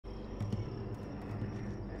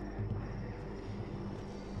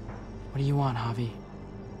What do you want, Javi?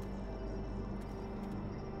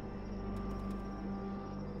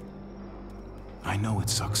 I know it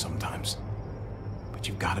sucks sometimes, but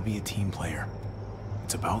you've got to be a team player.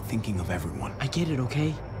 It's about thinking of everyone. I get it,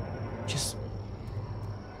 okay? Just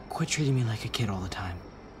quit treating me like a kid all the time.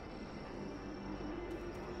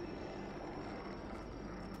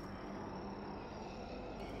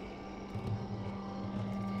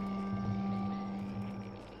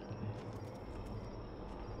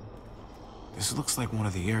 This looks like one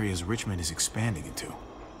of the areas Richmond is expanding into.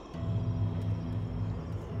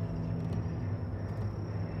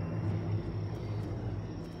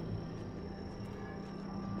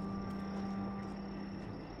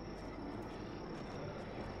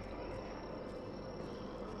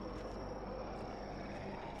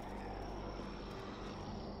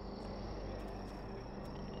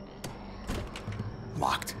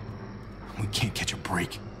 Locked. We can't catch a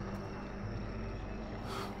break.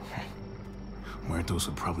 Muertos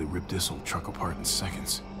would probably rip this old truck apart in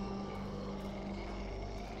seconds.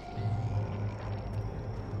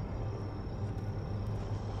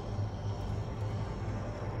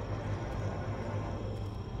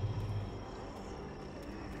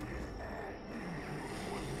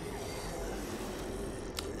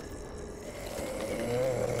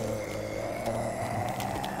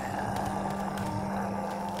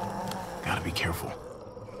 Gotta be careful.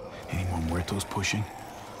 Any more Muertos pushing,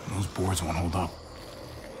 those boards won't hold up.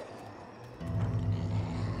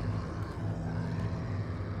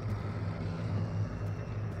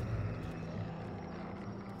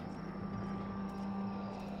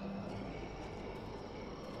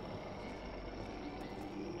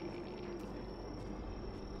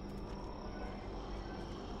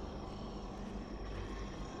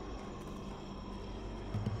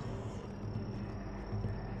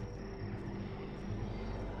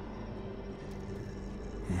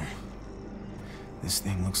 This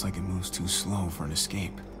thing looks like it moves too slow for an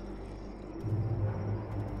escape.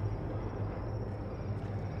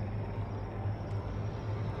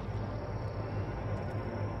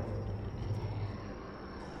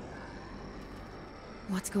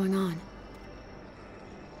 What's going on?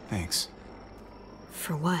 Thanks.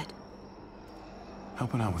 For what?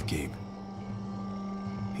 Helping out with Gabe.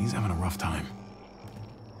 He's having a rough time.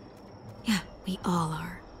 Yeah, we all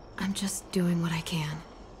are. I'm just doing what I can.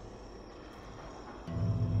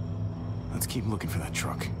 Let's keep looking for that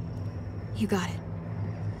truck. You got it.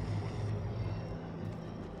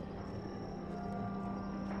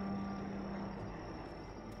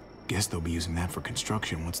 Guess they'll be using that for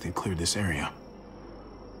construction once they've cleared this area.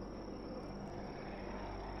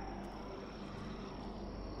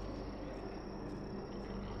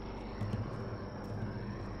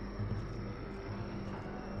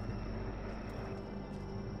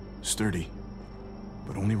 Sturdy,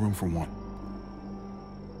 but only room for one.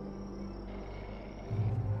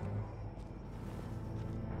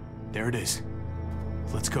 There it is.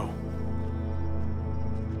 Let's go.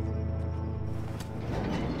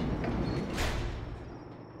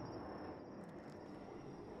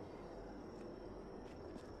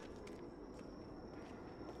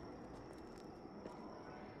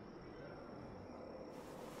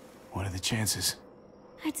 What are the chances?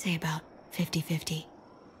 I'd say about 50-50.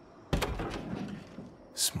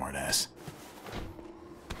 Smartass.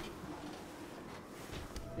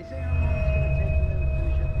 They say how long it's gonna take for them to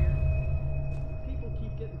finish up here. People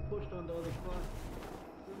keep getting pushed onto other spots.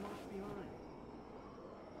 They're much behind.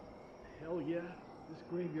 Hell yeah, this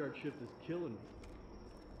graveyard shift is killing me.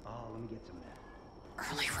 Oh, let me get some of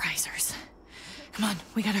that. Early risers. Come on,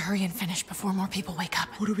 we gotta hurry and finish before more people wake up.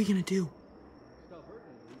 What are we gonna do? Stop hurting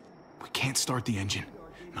at least. We can't start the engine.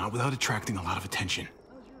 Not without attracting a lot of attention.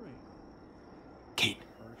 How's your aim? Kate,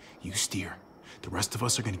 you steer. The rest of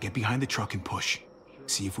us are gonna get behind the truck and push.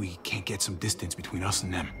 See if we can't get some distance between us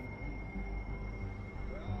and them.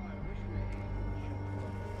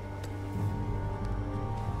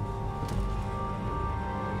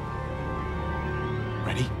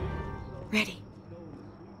 Ready? Ready.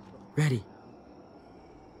 Ready.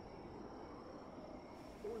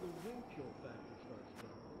 Or the wind chill factor starts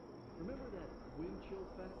coming. Remember that wind chill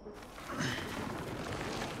factor?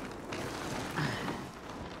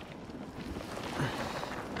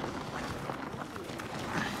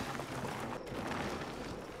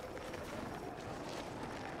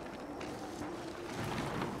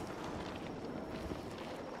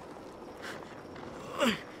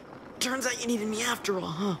 Turns out you needed me after all,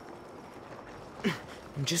 huh?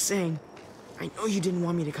 I'm just saying, I know you didn't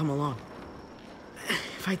want me to come along.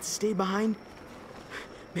 If I'd stayed behind,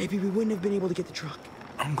 maybe we wouldn't have been able to get the truck.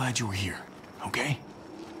 I'm glad you were here, okay?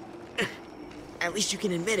 At least you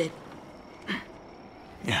can admit it.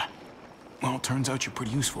 Yeah. Well, it turns out you're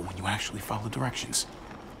pretty useful when you actually follow directions.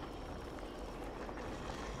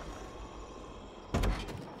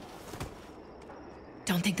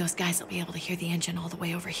 Don't think those guys will be able to hear the engine all the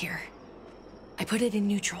way over here. I put it in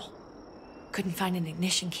neutral. Couldn't find an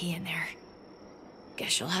ignition key in there.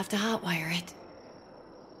 Guess you'll have to hotwire it.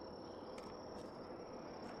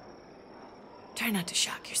 Try not to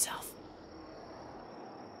shock yourself.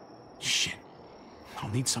 Shit. I'll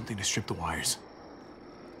need something to strip the wires.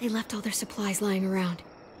 They left all their supplies lying around.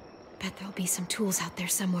 Bet there'll be some tools out there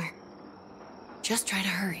somewhere. Just try to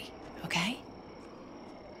hurry, okay?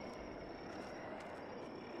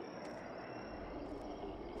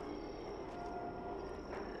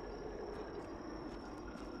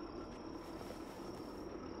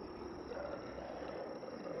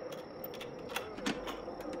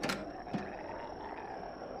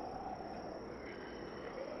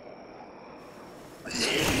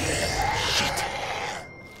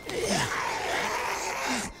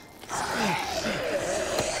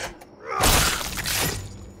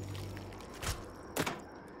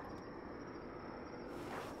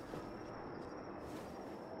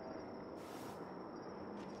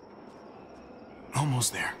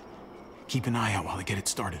 Almost there. Keep an eye out while I get it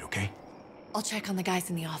started, okay? I'll check on the guys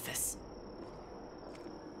in the office.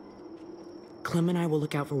 Clem and I will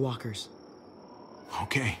look out for walkers.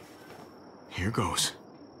 Okay. Here goes.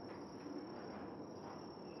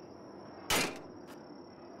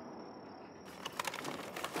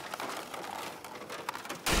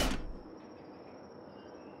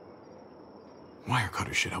 Wire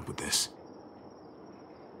cutter should help with this.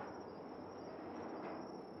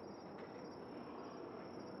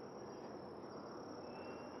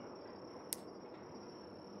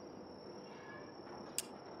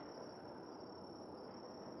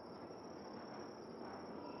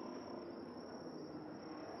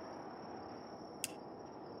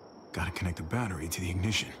 Gotta connect the battery to the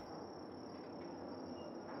ignition.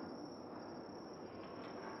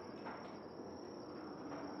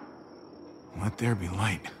 Let there be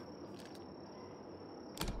light.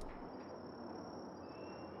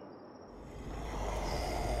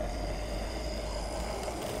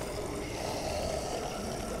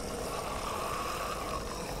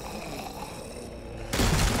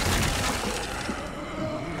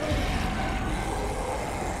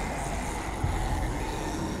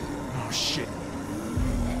 Oh, shit.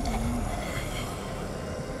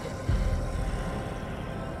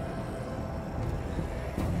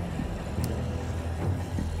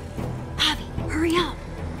 Javi, hurry up!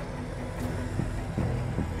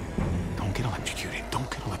 Don't get electrocuted. Don't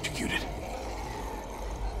get electrocuted.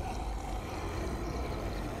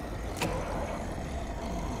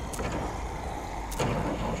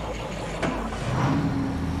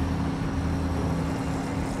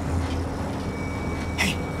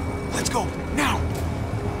 Hey, let's go, now!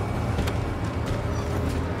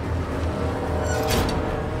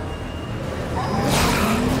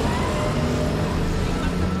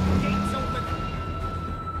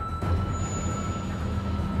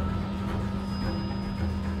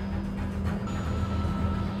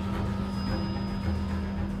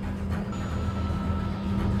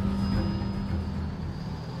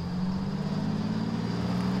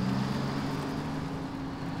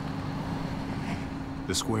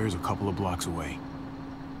 The square is a couple of blocks away.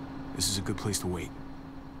 This is a good place to wait.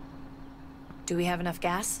 Do we have enough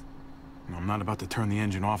gas? I'm not about to turn the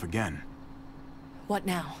engine off again. What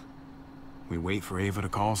now? We wait for Ava to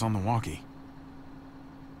call us on the walkie.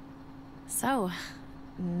 So,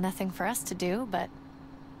 nothing for us to do but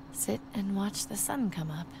sit and watch the sun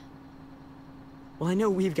come up. Well, I know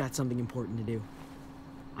we've got something important to do.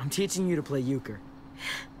 I'm teaching you to play euchre.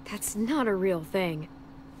 That's not a real thing.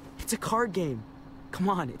 It's a card game. Come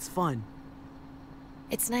on, it's fun.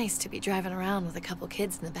 It's nice to be driving around with a couple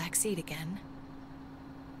kids in the back seat again.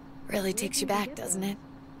 Really takes you back, doesn't it?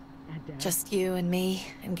 Just you and me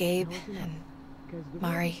and Gabe and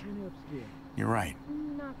Mari. You're right.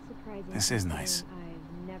 This is nice.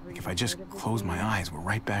 Like if I just close my eyes, we're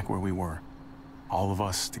right back where we were. All of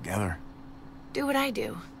us together. Do what I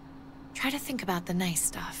do. Try to think about the nice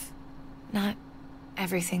stuff. Not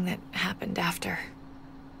everything that happened after.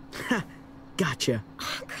 Gotcha.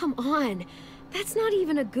 Oh, come on. That's not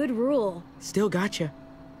even a good rule. Still gotcha.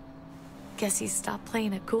 Guess he stopped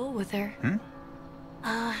playing it cool with her.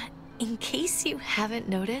 In case you haven't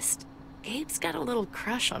noticed, Gabe's got a little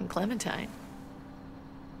crush on Clementine.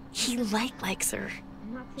 He likes her.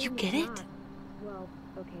 You get it? Well,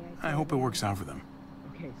 okay, I hope it works out for them.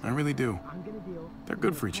 I really do. They're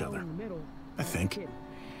good for each other. I think.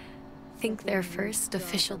 think their first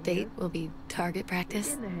official date will be target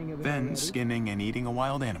practice? Then skinning and eating a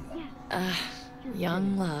wild animal.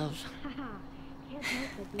 Young love.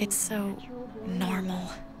 It's so normal,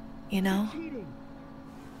 you know?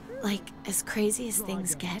 Like, as crazy as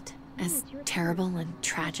things get, as terrible and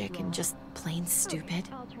tragic and just plain stupid,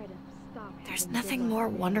 there's nothing more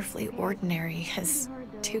wonderfully ordinary as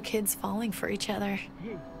two kids falling for each other.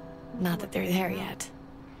 Not that they're there yet,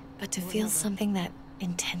 but to feel something that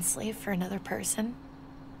intensely for another person,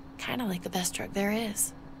 kind of like the best drug there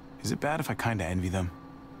is. Is it bad if I kinda envy them?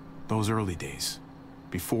 Those early days,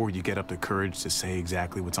 before you get up the courage to say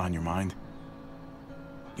exactly what's on your mind.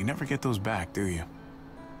 You never get those back, do you?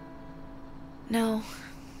 No,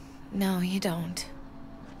 you don't.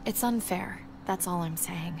 It's unfair, that's all I'm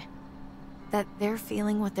saying. That they're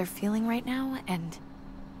feeling what they're feeling right now, and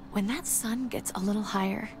when that sun gets a little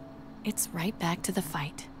higher, it's right back to the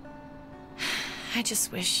fight. I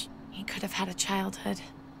just wish he could have had a childhood,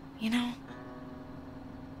 you know?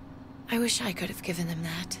 I wish I could have given them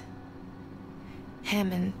that.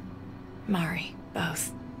 Him and Mari,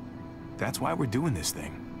 both. That's why we're doing this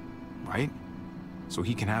thing, right? So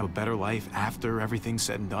he can have a better life after everything's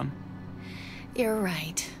said and done? You're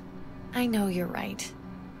right. I know you're right.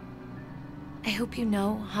 I hope you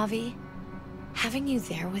know, Javi, having you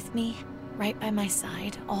there with me, right by my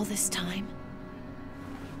side, all this time,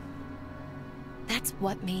 that's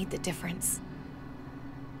what made the difference.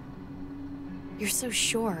 You're so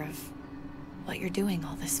sure of what you're doing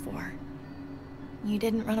all this for. You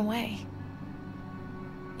didn't run away.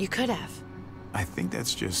 You could have. I think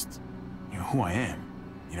that's just, who I am,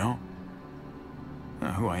 you know?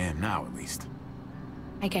 Who I am now, at least.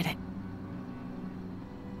 I get it.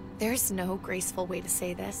 There's no graceful way to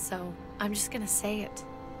say this, so I'm just gonna say it.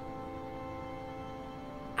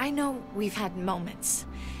 I know we've had moments,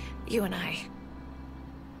 you and I.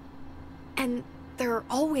 And they're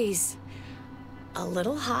always a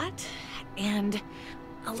little hot, and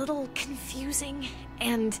a little confusing,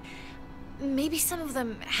 and maybe some of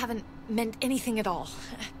them haven't meant anything at all.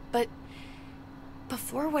 But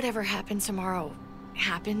before whatever happens tomorrow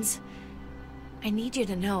happens, I need you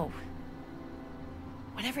to know,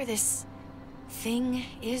 whatever this thing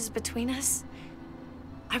is between us,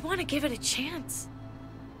 I want to give it a chance.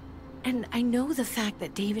 And I know the fact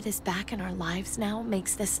that David is back in our lives now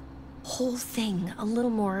makes this whole thing a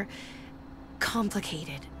little more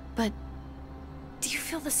complicated, but do you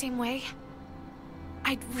feel the same way?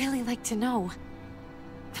 I'd really like to know,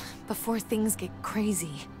 before things get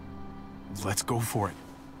crazy. Let's go for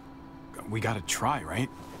it. We gotta try, right?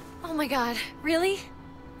 Oh my god, really?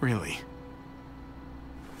 Really.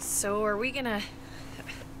 So are we gonna...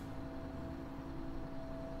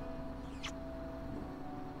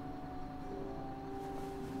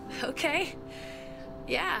 Okay.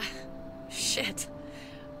 Yeah. Shit.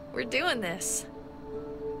 We're doing this.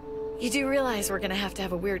 You do realize we're gonna have to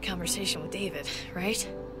have a weird conversation with David, right?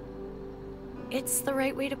 It's the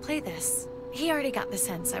right way to play this. He already got the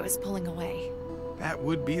sense I was pulling away. That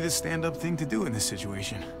would be the stand-up thing to do in this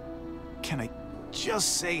situation. Can I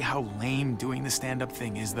just say how lame doing the stand-up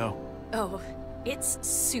thing is, though? Oh, it's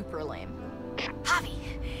super lame. Javi,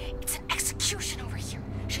 it's an execution over here.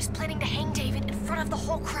 She's planning to hang David in front of the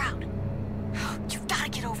whole crowd. You've got to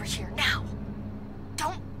get over here, now.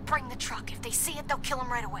 Don't bring the truck. If they see it, they'll kill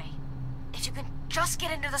him right away. If you can just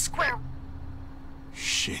get into the square...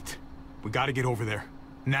 Shit. We gotta get over there.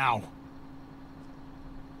 Now.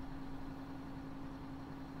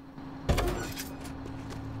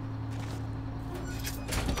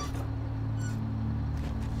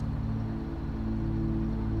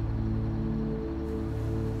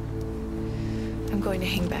 I'm going to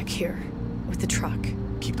hang back here, with the truck.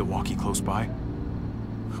 Keep the walkie close by.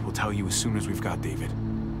 We'll tell you as soon as we've got David.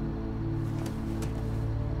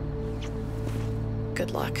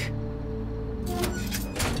 Good luck.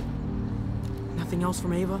 Nothing else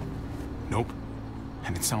from Ava? Nope.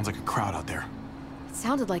 And it sounds like a crowd out there. It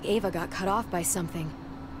sounded like Ava got cut off by something.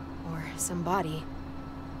 Or somebody.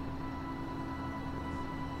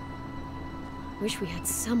 Wish we had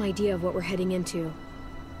some idea of what we're heading into.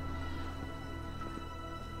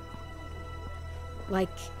 Like,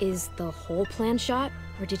 is the whole plan shot?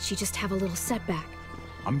 Or did she just have a little setback?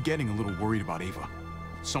 I'm getting a little worried about Ava.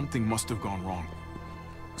 Something must have gone wrong.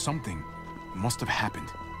 Something must have happened.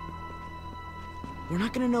 We're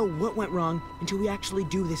not gonna know what went wrong until we actually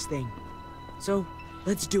do this thing. So,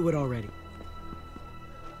 let's do it already.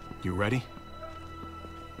 You ready?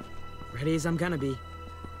 Ready as I'm gonna be.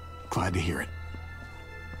 Glad to hear it.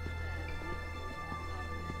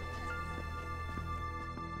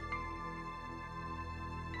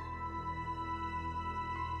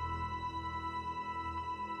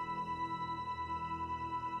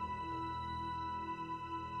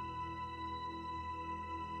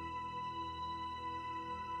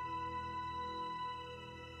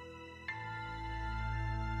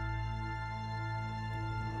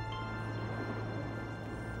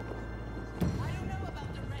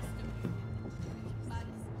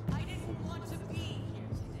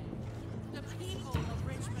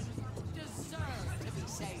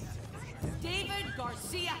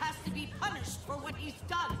 Garcia has to be punished for what he's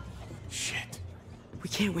done. Shit. We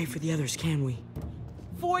can't wait for the others, can we?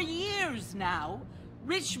 For years now,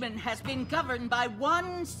 Richmond has been governed by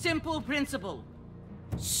one simple principle.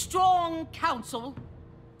 Strong council,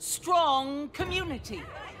 strong community.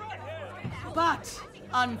 But,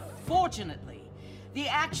 unfortunately, the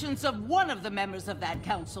actions of one of the members of that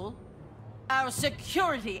council, our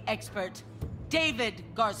security expert, David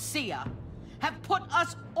Garcia, have put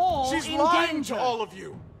us all in danger. She's lying to all of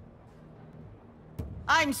you!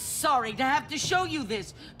 I'm sorry to have to show you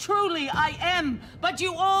this. Truly, I am. But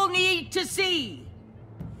you all need to see.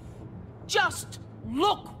 Just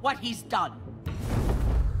look what he's done.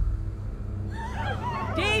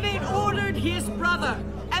 David ordered his brother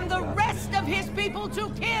and the rest of his people to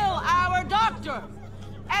kill our doctor.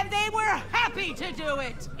 And they were happy to do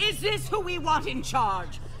it. Is this who we want in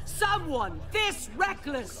charge? Someone this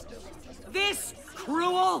reckless, this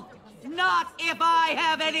cruel? Not if I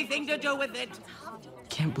have anything to do with it.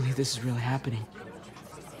 Can't believe this is really happening.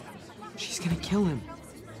 She's gonna kill him.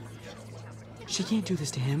 She can't do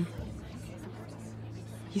this to him.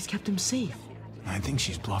 He's kept him safe. I think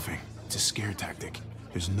she's bluffing. It's a scare tactic.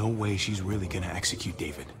 There's no way she's really gonna execute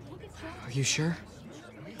David. Are you sure?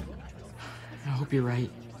 I hope you're right.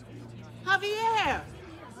 Javier!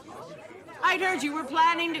 I'd heard you were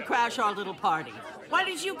planning to crash our little party. Why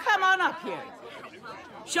did you come on up here?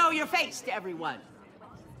 Show your face to everyone.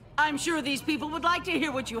 I'm sure these people would like to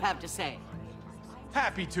hear what you have to say.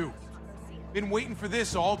 Happy to. Been waiting for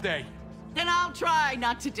this all day. Then I'll try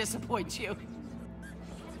not to disappoint you.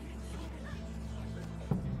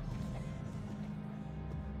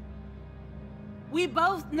 We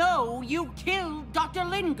both know you killed Dr.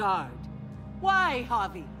 Lingard. Why,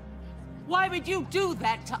 Javi? Why would you do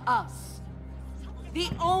that to us? The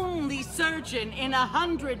only surgeon in a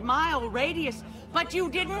 100-mile radius, but you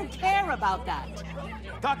didn't care about that.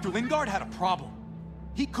 Dr. Lingard had a problem.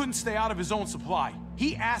 He couldn't stay out of his own supply.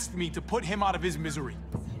 He asked me to put him out of his misery.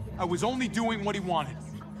 I was only doing what he wanted.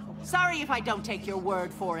 Sorry if I don't take your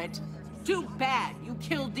word for it. Too bad you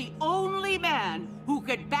killed the only man who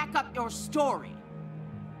could back up your story.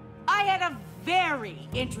 I had a very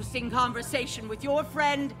interesting conversation with your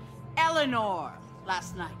friend, Eleanor,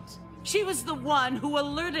 last night. She was the one who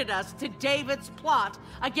alerted us to David's plot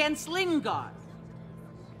against Lingard.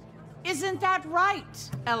 Isn't that right,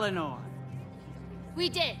 Eleanor? We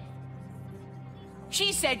did.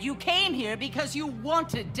 She said you came here because you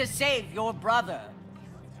wanted to save your brother.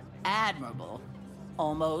 Admirable.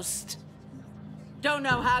 Almost. Don't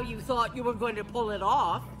know how you thought you were going to pull it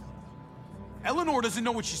off. Eleanor doesn't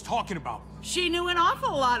know what she's talking about. She knew an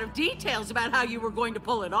awful lot of details about how you were going to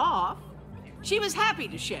pull it off. She was happy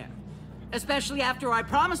to share, especially after I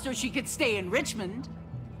promised her she could stay in Richmond.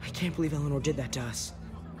 I can't believe Eleanor did that to us.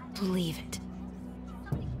 Believe it.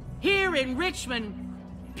 Here in Richmond,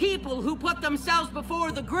 people who put themselves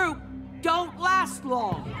before the group don't last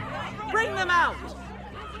long. Bring them out.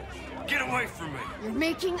 Get away from me! You're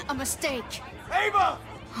making a mistake. Ava!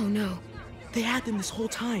 Oh no. They had them this whole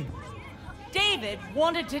time. David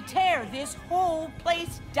wanted to tear this whole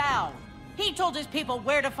place down. He told his people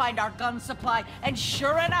where to find our gun supply, and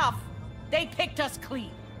sure enough, they picked us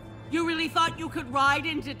clean. You really thought you could ride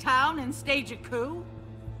into town and stage a coup?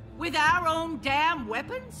 With our own damn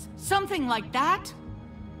weapons? Something like that?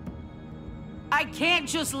 I can't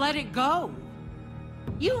just let it go.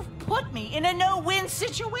 You've put me in a no-win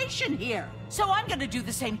situation here, so I'm gonna do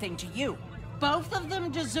the same thing to you. Both of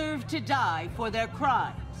them deserve to die for their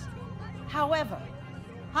crimes. However,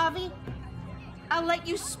 Javi, I'll let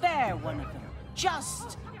you spare one of them.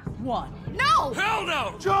 Just one. No! Hell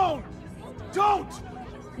no! Joan! Don't!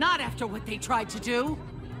 Not after what they tried to do.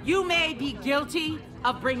 You may be guilty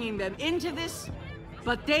of bringing them into this,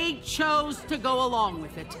 but they chose to go along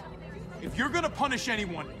with it. If you're gonna punish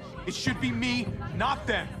anyone, it should be me, not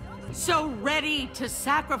them. So ready to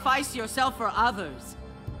sacrifice yourself for others.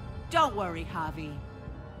 Don't worry, Javi.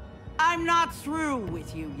 I'm not through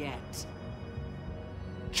with you yet.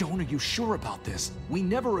 Joan, are you sure about this? We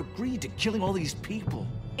never agreed to killing all these people.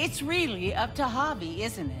 It's really up to Javi,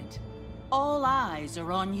 isn't it? All eyes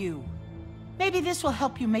are on you. Maybe this will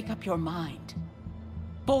help you make up your mind.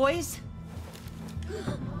 Boys?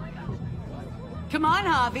 Come on,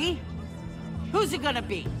 Javi. Who's it gonna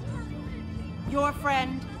be? Your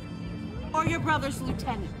friend or your brother's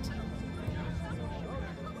lieutenant?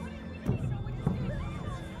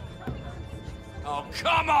 Oh,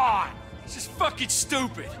 come on! This is fucking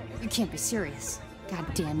stupid! You can't be serious. God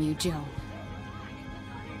damn you, Joan.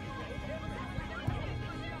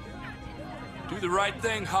 Do the right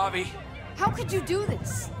thing, Javi. How could you do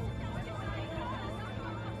this?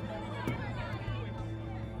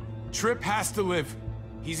 Tripp has to live.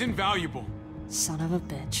 He's invaluable. Son of a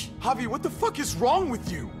bitch. Javi, what the fuck is wrong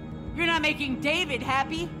with you? You're not making David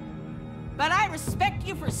happy. But I respect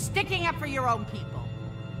you for sticking up for your own people.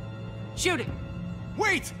 Shoot him.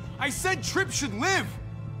 Wait! I said Tripp should live!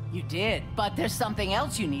 You did, but there's something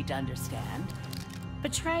else you need to understand.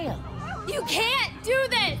 Betrayal. You can't do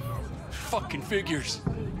this! Fucking figures.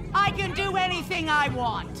 I can do anything I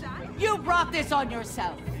want. You brought this on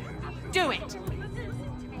yourself. Do it.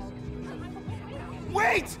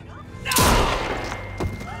 Wait!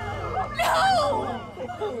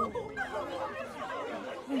 Oh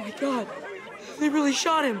my god. They really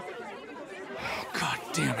shot him. Oh, god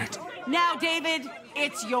damn it. Now, David,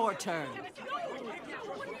 it's your turn.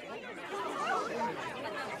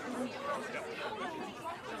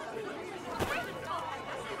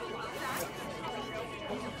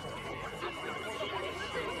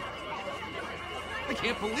 I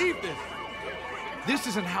can't believe this. This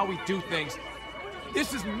isn't how we do things.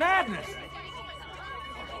 This is madness.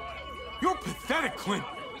 You're pathetic, Clint.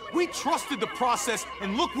 We trusted the process,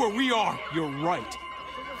 and look where we are. You're right.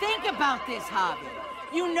 Think about this, Javi.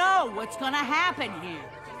 You know what's gonna happen here.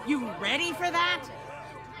 You ready for that?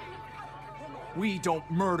 We don't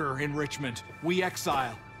murder in Richmond. We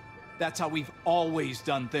exile. That's how we've always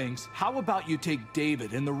done things. How about you take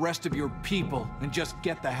David and the rest of your people and just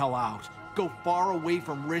get the hell out? Go far away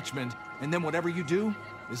from Richmond, and then whatever you do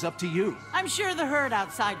is up to you. I'm sure the herd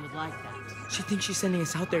outside would like that. She thinks she's sending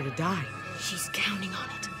us out there to die. She's counting on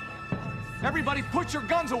it. Everybody put your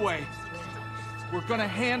guns away. We're gonna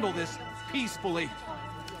handle this peacefully.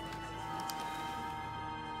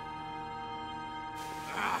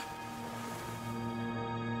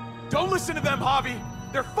 Don't listen to them, Javi.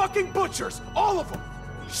 They're fucking butchers, all of them.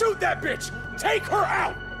 Shoot that bitch. Take her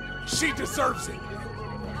out. She deserves it.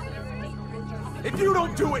 If you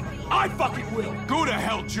don't do it, I fucking will. Go to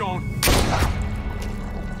hell, Joan.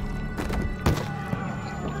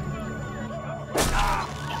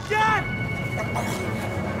 Dad!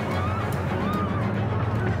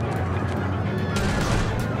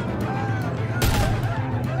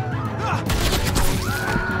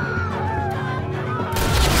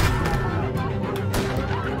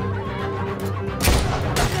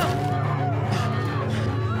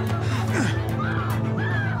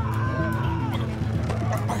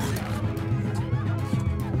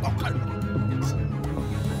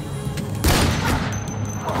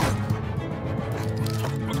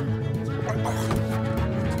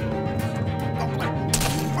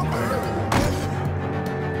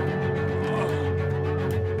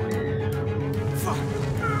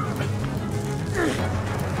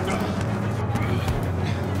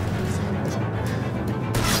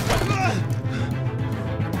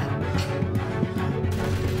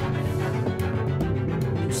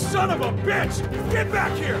 Son of a bitch! Get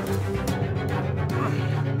back here!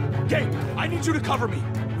 Gabe, I need you to cover me.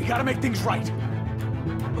 We gotta make things right.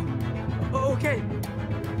 Okay.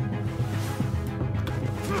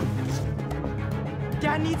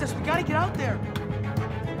 Dad needs us. We gotta get out there.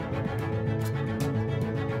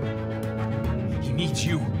 He needs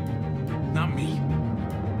you, not me.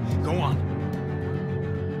 Go on.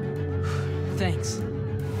 Thanks.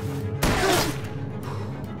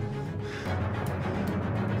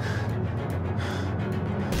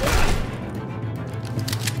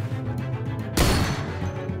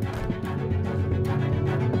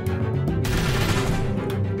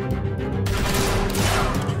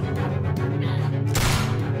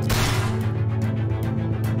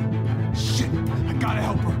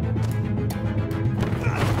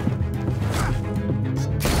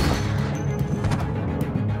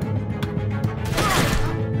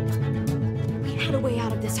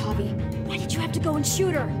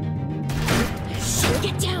 Shoot her!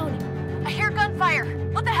 Get down! I hear gunfire!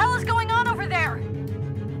 What the hell is going on over there?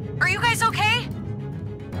 Are you guys okay?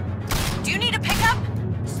 Do you need a pickup?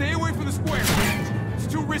 Stay away from the square. It's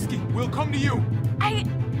too risky. We'll come to you. I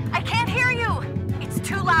can't hear you! It's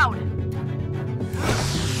too loud.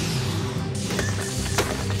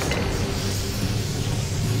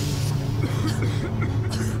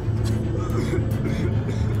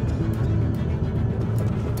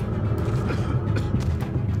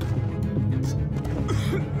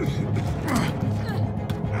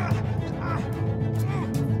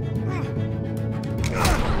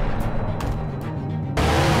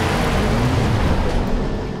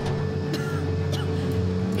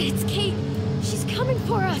 It's Kate. She's coming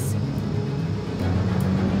for us.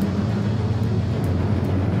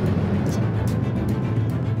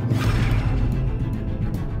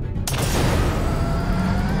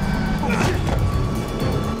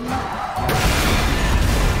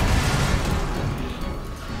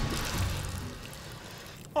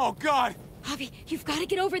 Oh, God! Javi, you've got to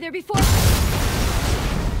get over there before...